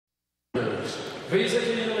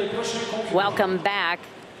Welcome back.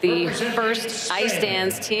 The first ice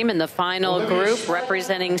dance team in the final group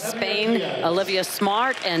representing Spain, Olivia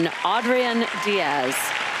Smart and Adrian Diaz.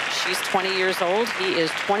 She's 20 years old. He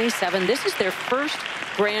is 27. This is their first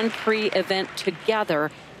Grand Prix event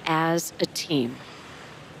together as a team.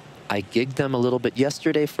 I gigged them a little bit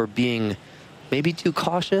yesterday for being maybe too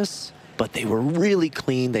cautious, but they were really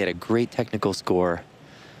clean. They had a great technical score.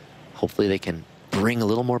 Hopefully they can bring a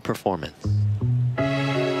little more performance.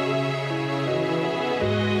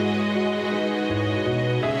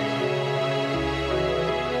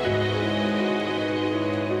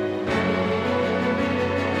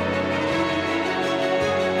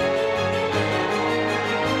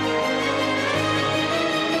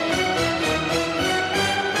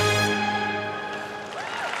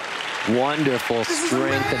 Wonderful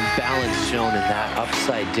strength and balance shown in that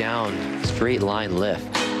upside down straight line lift.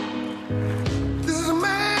 This is a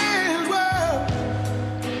man's world,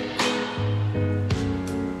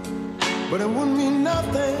 but it wouldn't mean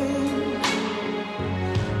nothing,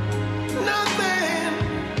 nothing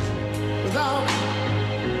without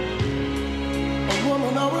a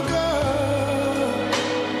woman or a girl.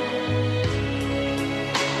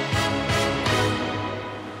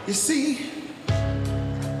 You see.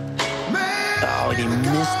 Oh, and he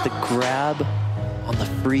missed the grab on the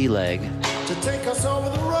free leg. It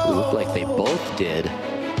looked like they both did.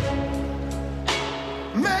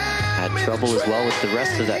 Had trouble as well with the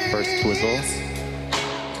rest of that first twizzle.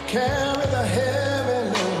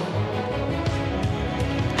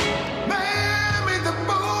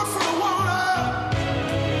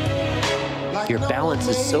 Your balance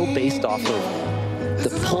is so based off of the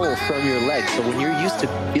pull from your leg. So when you're used to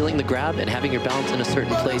feeling the grab and having your balance in a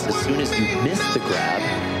certain place, as soon as you miss the grab,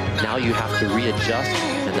 now you have to readjust,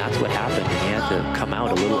 and that's what happened. And he had to come out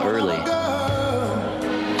a little early.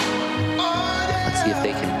 Let's see if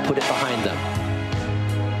they can put it behind them.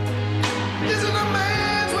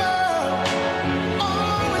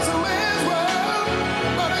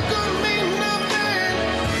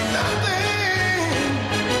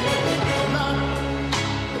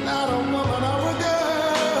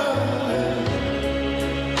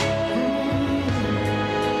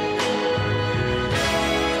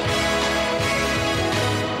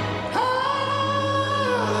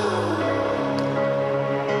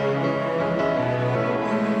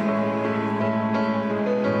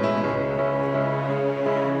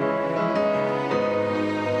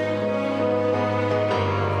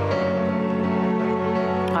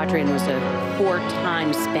 Adrian was a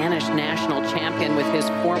four-time Spanish national champion with his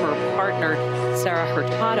former partner, Sarah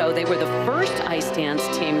Hurtado. They were the first ice dance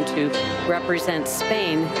team to represent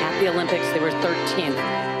Spain at the Olympics. They were 13th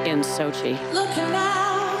in Sochi.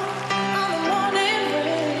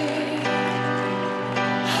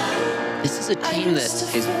 This is a team that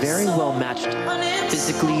is very well matched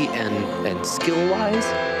physically and skill-wise,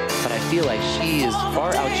 but I feel like she is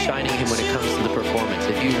far outshining him when it comes to the performance.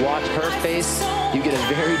 If you watch her face, you get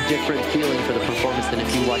a very different feeling for the performance than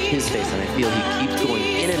if you watch his face, and I feel he keeps going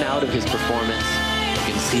in and out of his performance.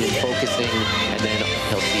 You can see him focusing, and then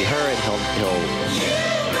he'll see her, and he'll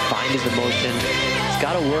find his emotion. He's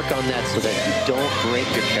got to work on that so that you don't break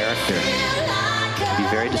your character. It can be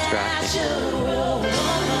very distracting.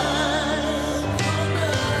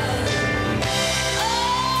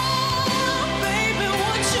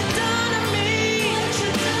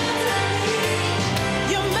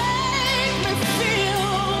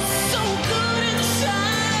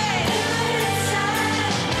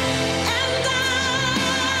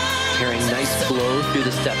 Carrying nice flow through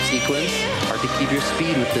the step sequence. Hard to keep your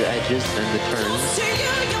speed with the edges and the turns.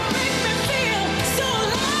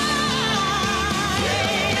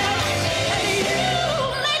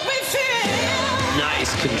 Nice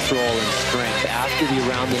control and strength. After the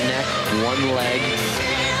around the neck, one leg.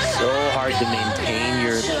 So hard to maintain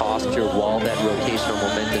your posture while that rotational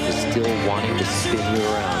momentum is still wanting to spin you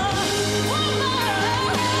around.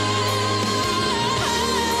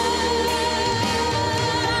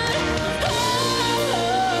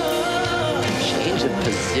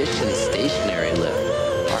 Position stationary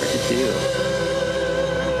lift. Hard to do.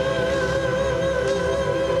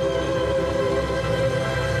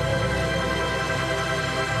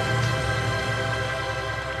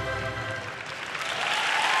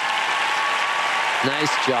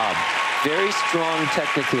 Nice job. Very strong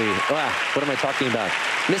technically. What am I talking about?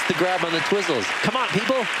 Missed the grab on the twizzles. Come on,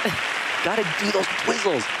 people. Got to do those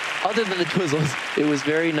twizzles. other than the twizzles, it was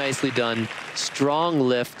very nicely done. Strong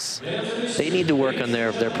lifts. They need to work on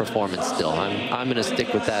their performance still. I'm going to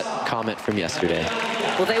stick with that comment from yesterday.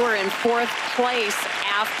 Well, they were in 4th place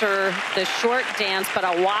after the short dance, but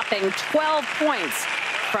a whopping 12 points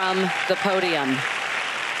from the podium.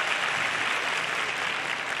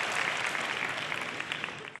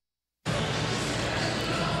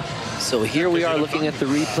 So here we are looking at the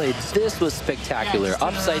replay. This was spectacular.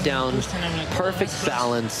 Upside down, perfect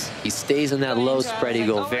balance. He stays in that low spread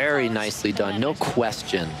eagle. Very nicely done, no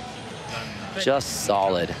question. Just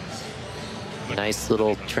solid. Nice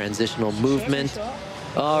little transitional movement.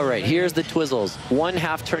 All right, here's the twizzles. 1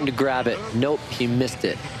 half turn to grab it. Nope, he missed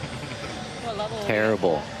it.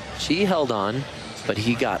 Terrible. She held on, but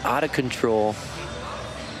he got out of control.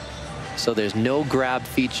 So there's no grab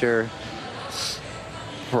feature.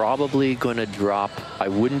 Probably going to drop. I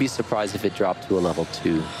wouldn't be surprised if it dropped to a level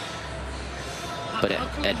 2. But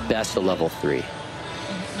at best, a level 3.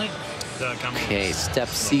 Okay, step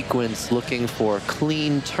sequence, looking for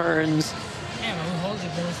clean turns.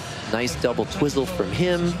 Nice double twizzle from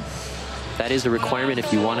him. That is a requirement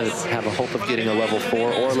if you want to have a hope of getting a level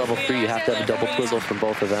 4 or a level 3. You have to have a double twizzle from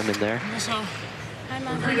both of them in there.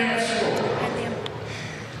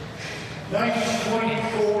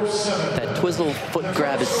 That twizzle foot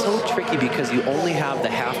grab is so tricky because you only have the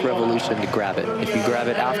half revolution to grab it. If you grab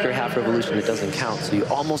it after half revolution, it doesn't count. So you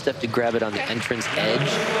almost have to grab it on the entrance edge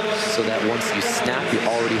so that once you snap, you're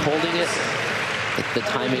already holding it. The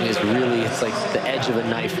timing is really, it's like the edge of a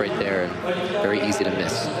knife right there, and very easy to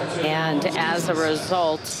miss. And as a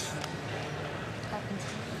result,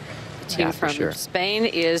 the team from Spain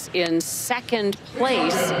is in 2nd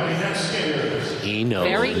place. He knows.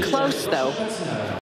 Very close, though.